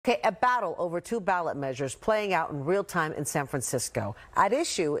Okay, a battle over two ballot measures playing out in real time in San Francisco. At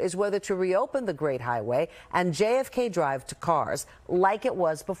issue is whether to reopen the Great Highway and JFK Drive to cars like it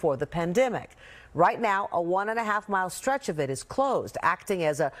was before the pandemic. Right now, a 1.5-mile stretch of it is closed, acting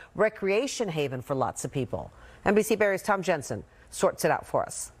as a recreation haven for lots of people. NBC Barry's Thom Jensen sorts it out for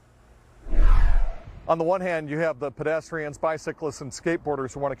us. On the one hand, you have the pedestrians, bicyclists, and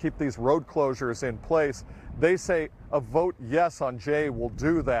skateboarders who want to keep these road closures in place. They say a vote yes on J will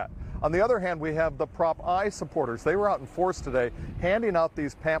do that. On the other hand, we have the Prop I supporters. They were out in force today handing out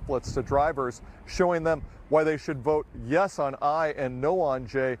these pamphlets to drivers, showing them why they should vote yes on I and no on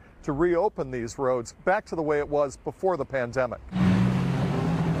J to reopen these roads back to the way it was before the pandemic.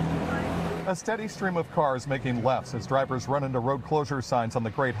 A steady stream of cars making lefts as drivers run into road closure signs on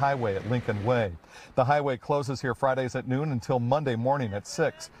the Great Highway at Lincoln Way. The highway closes here Fridays at noon until Monday morning at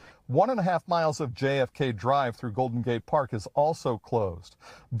 6. 1.5 miles of JFK Drive through Golden Gate Park is also closed.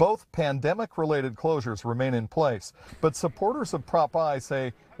 Both pandemic-related closures remain in place, but supporters of Prop I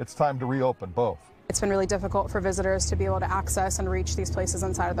say it's time to reopen both. It's been really difficult for visitors to be able to access and reach these places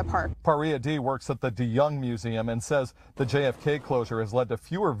inside of the park. Paria D works at the DeYoung Museum and says the JFK closure has led to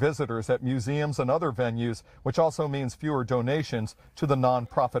fewer visitors at museums and other venues, which also means fewer donations to the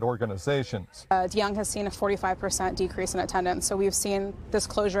nonprofit organizations. DeYoung has seen a 45% decrease in attendance, so we've seen this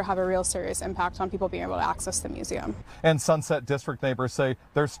closure have a real serious impact on people being able to access the museum. And Sunset District neighbors say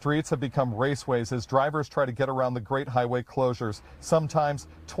their streets have become raceways as drivers try to get around the Great Highway closures, sometimes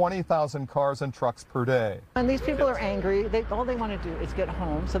 20,000 cars and trucks per day. And these people are angry. All they want to do is get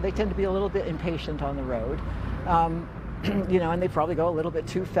home, so they tend to be a little bit impatient on the road. And they probably go a little bit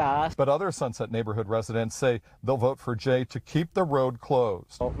too fast. But other Sunset neighborhood residents say they'll vote for Jay to keep the road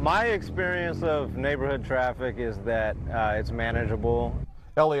closed. My experience of neighborhood traffic is that it's manageable.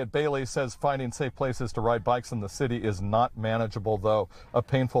 Elliot Bailey says finding safe places to ride bikes in the city is not manageable, though. A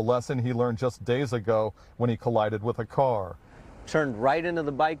painful lesson he learned just days ago when he collided with a car. Turned right into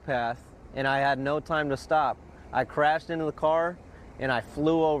the bike path, and I had no time to stop. I crashed into the car, and I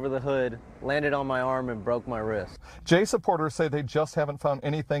flew over the hood, landed on my arm, and broke my wrist. Jay supporters say they just haven't found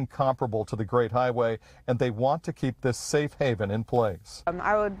anything comparable to the Great Highway, and they want to keep this safe haven in place.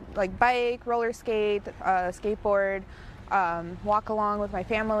 I would bike, roller skate, skateboard, walk along with my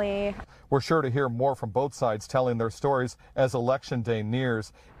family. We're sure to hear more from both sides telling their stories as Election Day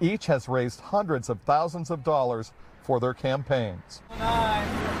nears. Each has raised hundreds of thousands of dollars for their campaigns.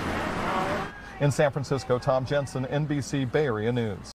 In San Francisco, Thom Jensen, NBC Bay Area News.